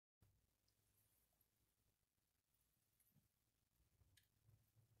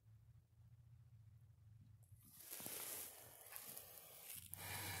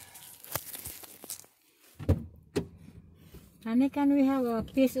Honey, can we have a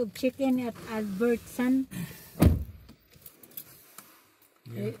piece of chicken at Albertson?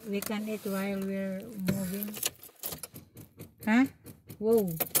 Yeah. We can eat while we're moving. Huh?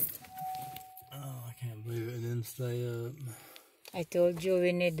 Whoa. Oh, I can't believe it didn't stay up. I told you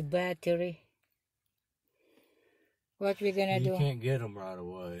we need the battery. What we gonna do? You can't get them right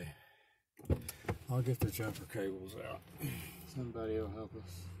away. I'll get the jumper cables out. Somebody will help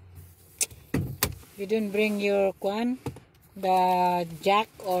us. You didn't bring your the jack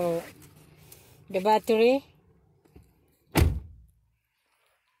or the battery? Oh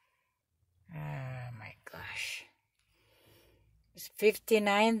my gosh. It's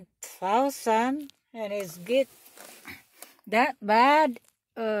 59,000 and it's get that bad.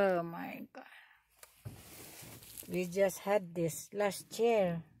 Oh my god. We just had this last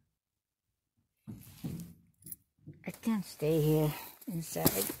year. I can't stay here inside.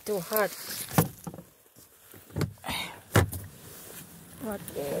 It's too hot.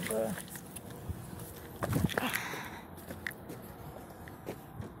 Whatever.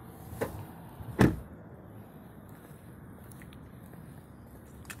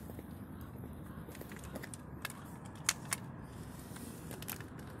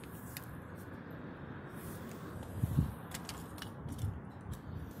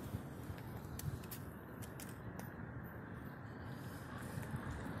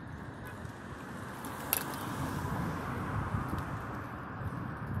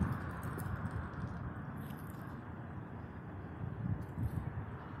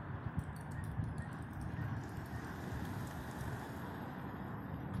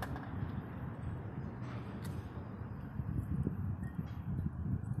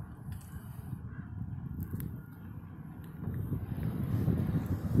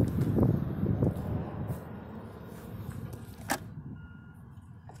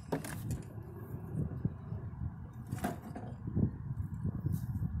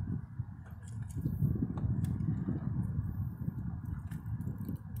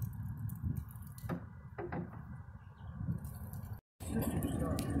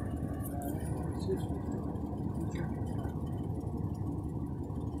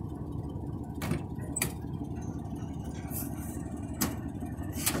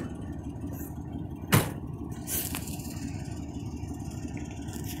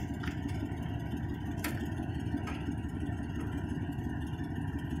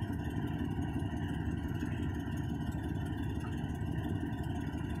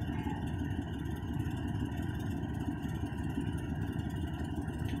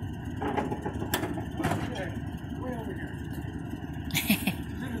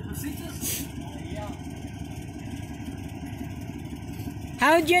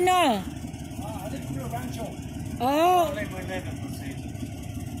 How'd you know? I live in Rancho. Oh.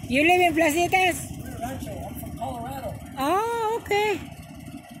 You live in Placitas? Rancho. I'm from Colorado. Oh, okay.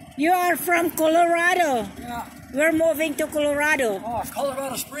 You are from Colorado? Yeah. We're moving to Colorado. Oh,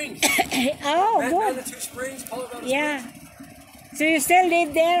 Colorado Springs. Oh, good. Manitou Springs, Colorado yeah. Springs. So you still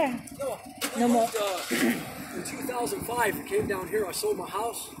live there? No. No more. In 2005, I came down here. I sold my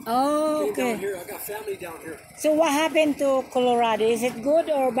house. Oh, Came okay. down here. I got family down here. So what happened to Colorado? Is it good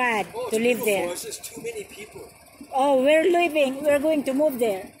or bad to live beautiful. there? It's just too many people. Oh, we're leaving. We're going to move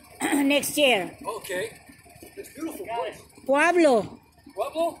there next year. Okay. It's a beautiful place. Pueblo.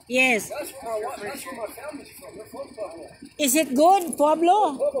 Pueblo? Yes. That's where my family's from. They're from Pueblo. Is it good,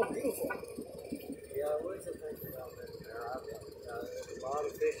 Pueblo? Pueblo, beautiful. Yeah, what is it down there? A lot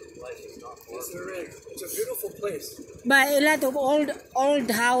of fishing places, not Yes, there is. It's a beautiful place. But a lot of old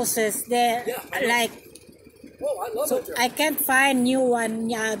houses there, Yeah, like. Oh, I love it there. I can't find new one,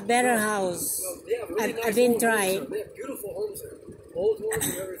 better house. Well, yeah, really nice I didn't try. They have beautiful homes there. Old homes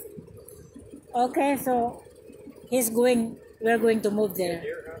and everything. Okay, so we're going to move there.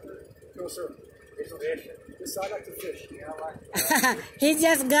 No, sir. Yes, I like to fish. Yeah, I like He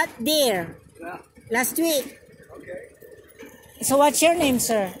just got there last week. Okay. So what's your name,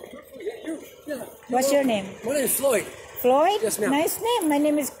 sir? Yeah. What's your name? My name is Floyd. Floyd? Yes, ma'am. Nice name. My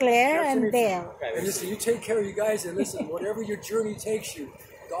name is Claire and Dale. And listen, you take care of you guys, and listen, whatever your journey takes you,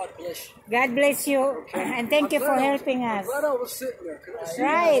 God bless you. God bless you, and thank you for helping us. I'm glad I was sitting there.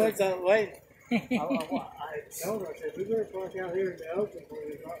 Right. I told her, I said, we better park out here in the open where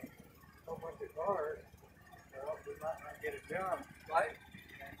there's not so much of cars, or else we might not get a job. Right?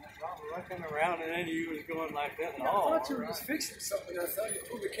 And I come around, and then he was going like that. I thought you were just fixing something. I thought you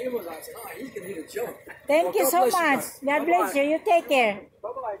pulled the cables out. I said, he's going to hit a jump. Thank you so much. God bless you. You take care.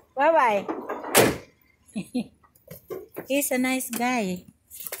 Bye-bye. Bye-bye. He's a nice guy.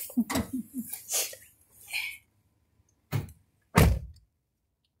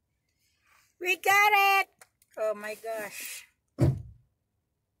 We got it! Oh my gosh.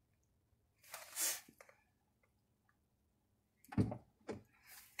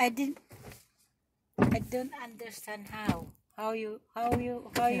 I don't understand how you I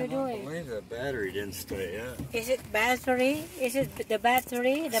doing. believe the battery didn't stay up. Is it battery? Is it the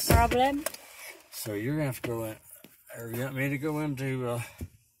battery the problem? So you're gonna have to go in, or you want me to go into?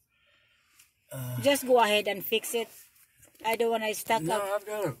 Just go ahead and fix it. I don't want to stuck No, up. I've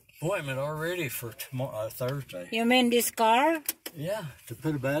got an appointment already for tomorrow, Thursday. You mean this car? Yeah, to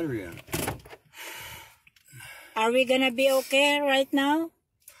put a battery in. Are we gonna be okay right now?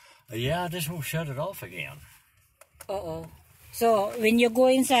 Yeah, I just won't shut it off again. So when you go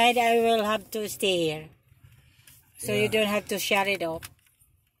inside, I will have to stay here. So you don't have to shut it off.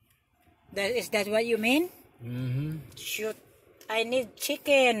 Is that what you mean? Mm-hmm. Shoot, I need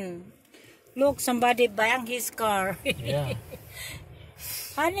chicken. Look, somebody banged his car. Yeah.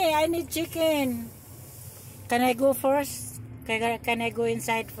 Honey, I need chicken. Can I go first? Can I go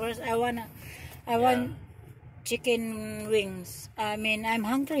inside first? I want chicken wings. I mean, I'm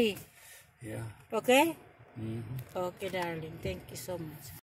hungry. Yeah. Okay? Mm-hmm. Okay, darling. Thank you so much.